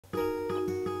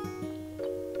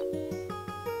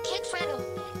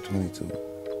22.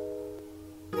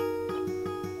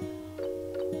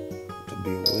 To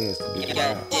be aware is to be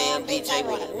alive. Damn DJ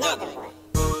with another one.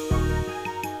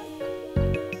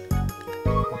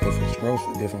 Different strokes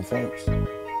for different folks.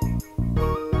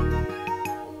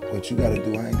 What you gotta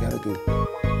do, I ain't gotta do.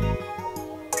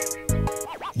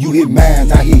 You hit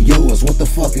mine, I hit yours, what the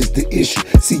fuck is the issue?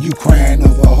 See you crying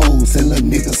over hoes, sell a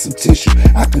nigga some tissue.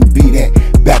 I can be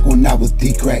that, back when I was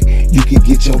D-crack. You can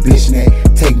get your bitch neck,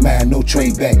 take mine, no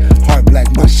trade back. Heart black,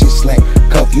 my shit slack,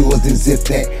 cuff yours and zip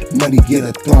that. Money get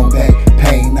a thrown back,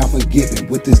 pain not forgiven.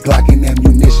 With this Glock and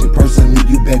ammunition, personally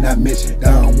you better not mention.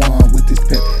 Down one with this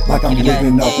pen, like I'm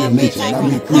living off religion.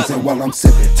 I'm increasing while I'm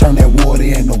sipping, turn that water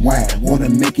into wine. Wanna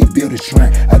make it build a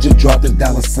shrine, I just dropped a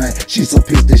dollar sign. She so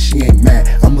pissed that she ain't mine,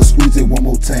 I'ma squeeze it one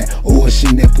more time, or she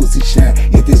that pussy shine.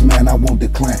 If this man I won't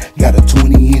decline. Got a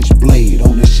 20-inch blade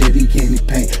on the Chevy candy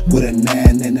paint, with a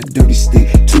 9 and a dirty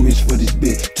stick. Too rich for this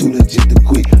bitch, too legit to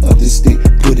quit. Up the stick,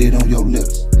 put it on your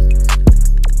lips.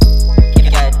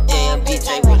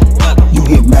 You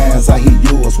hit mines, I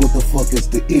hit yours, what the fuck is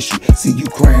the issue? See you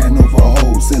crying over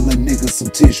hoes, sell a nigga some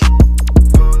tissue.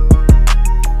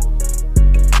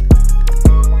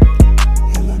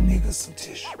 Sell a nigga some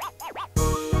tissue.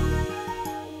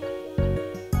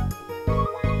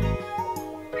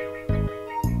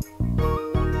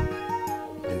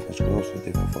 Different scrolls for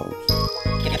different folks.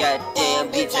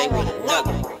 Goddamn DJ with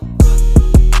another one.